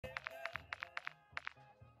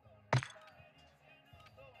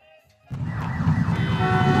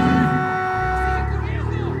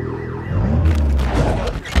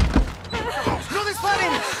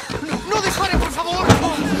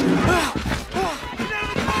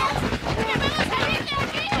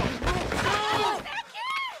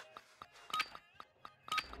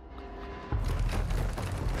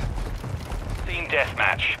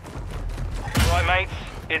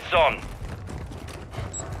Gas on.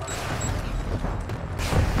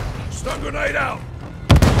 Stun grenade out!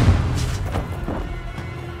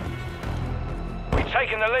 We've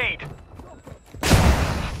taken the lead.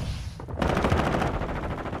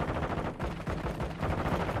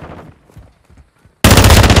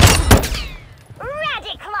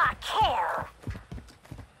 Radical kill!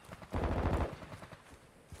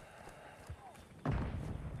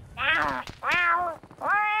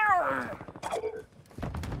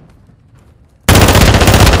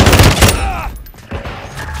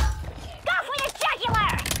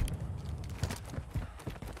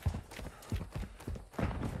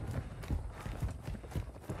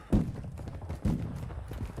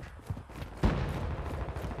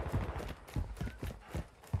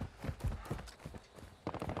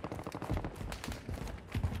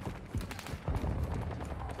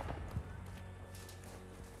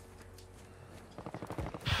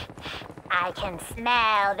 I can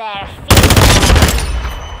smell their fear.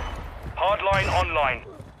 Hardline online.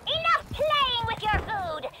 Enough playing with your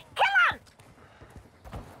food! Come on!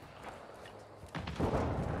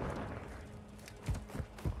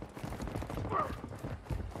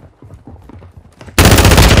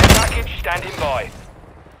 Package standing by.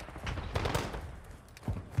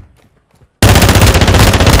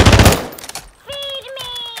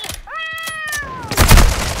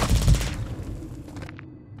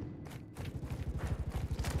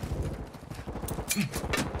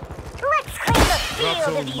 Let's clean the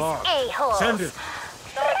field of these a-holes. Send it.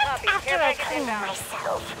 After I clean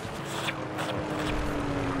myself.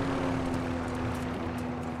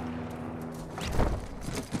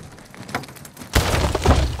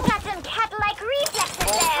 Got some cat-like reflexes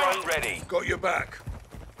Full there. drone ready. Got your back.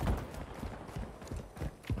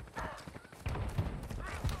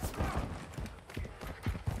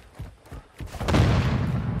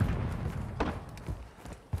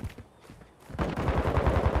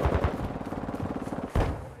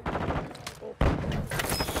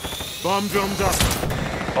 Bomb drums up.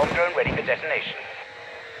 Bomb drone ready for detonation.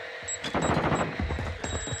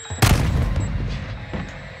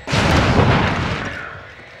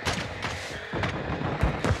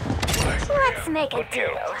 Let's make a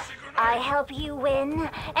deal. I help you win,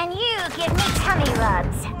 and you give me tummy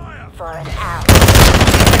rubs for an hour.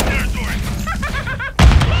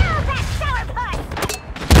 Kill that sourpuss!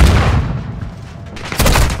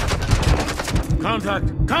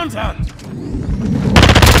 Contact! Contact!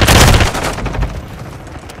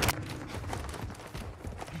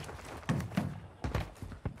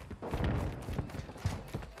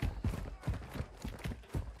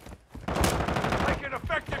 Taking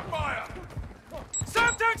effective fire!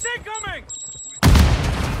 Subtanks incoming!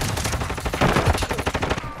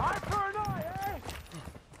 Eye for an eye, eh?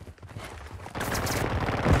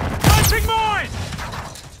 Planting mine!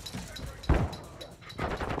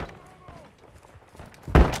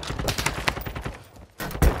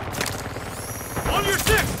 On your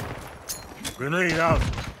six! Grenade out!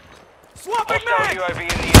 Swapping Hostile mag! UAV in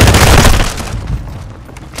the air.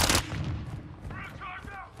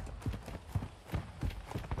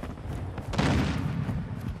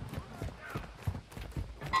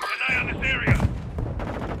 An eye on this area!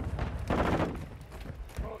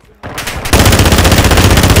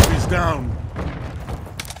 He's down.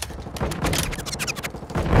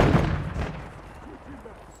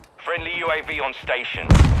 Friendly UAV on station.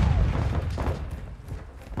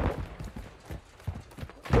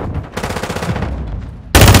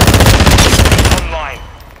 Online.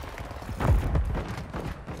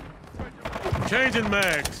 Changing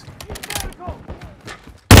mags.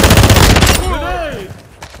 Grenade!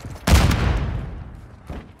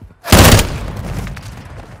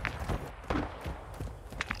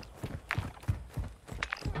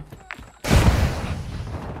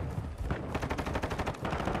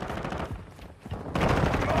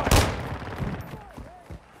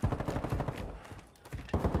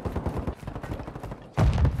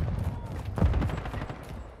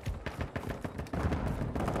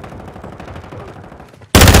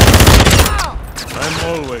 I'm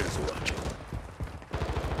always watching.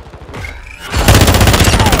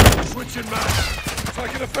 Switching mag.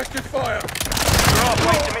 Taking effective fire. You're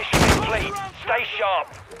halfway to mission complete. Stay sharp.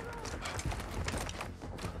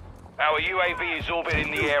 Our UAV is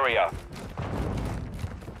orbiting the area.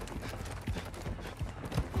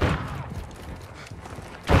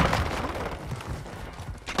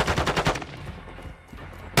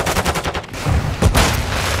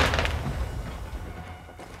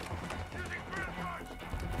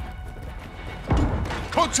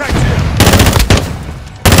 Contact here!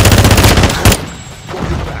 Got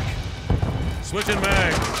your back. Switching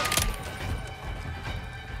mags.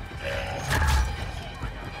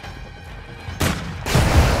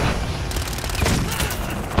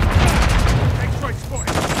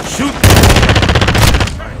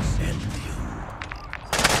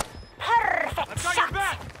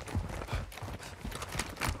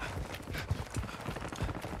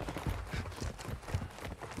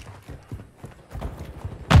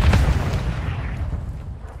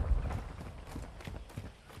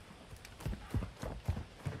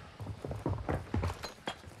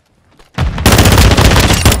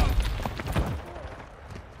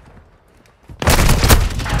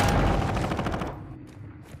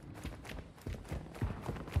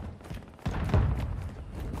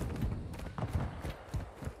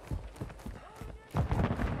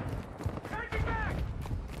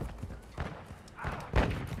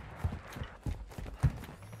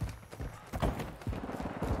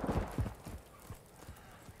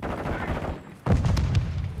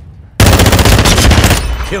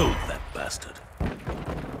 killed that bastard.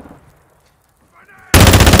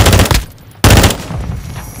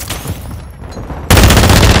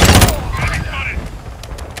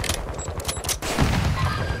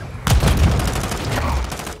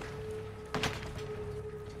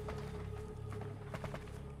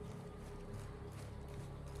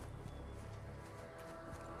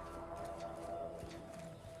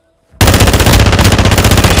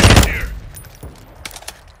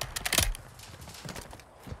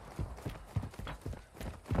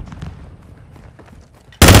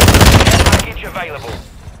 Package available.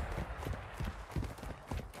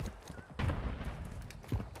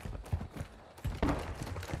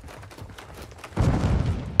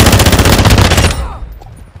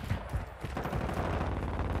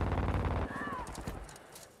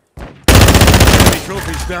 Enemy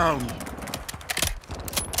trophies down.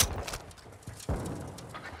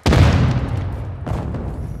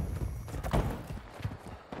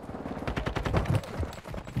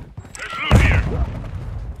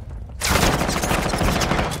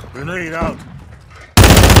 Grenade out.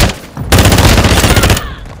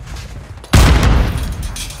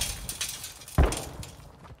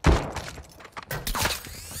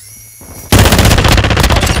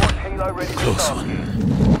 Helo ready to Close start.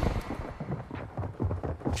 one.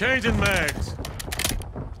 Changing mags.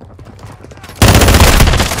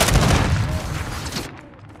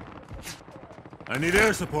 I need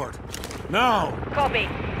air support. Now. Copy.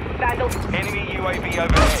 Vandal. Enemy UAV Let's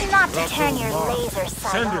overhead. not Russell, turn your Mark. laser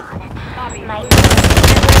sight Send it. on. Copy. My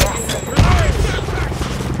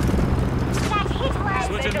That hit was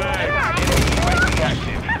Switching mags. Enemy UAV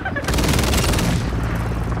active.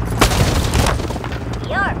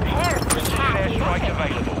 You're perfectly happy. Airstrike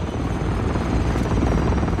available.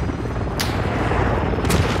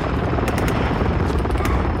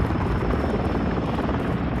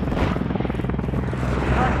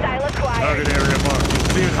 Hostile acquired. Target area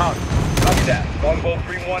marked. See it hot. Copy that. Longbow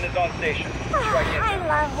 3-1 is on station. Strike in. I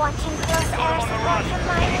love watching close air on the support run. from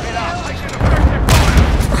my Keep it up. window.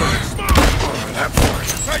 That boy.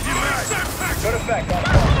 Good effect on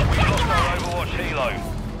Hostile Overwatch Helo.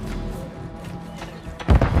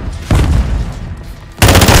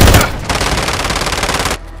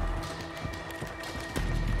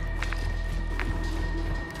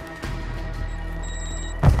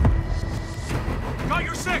 Got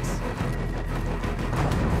your six.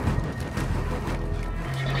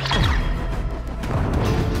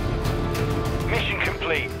 Mission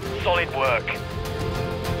complete. Solid work.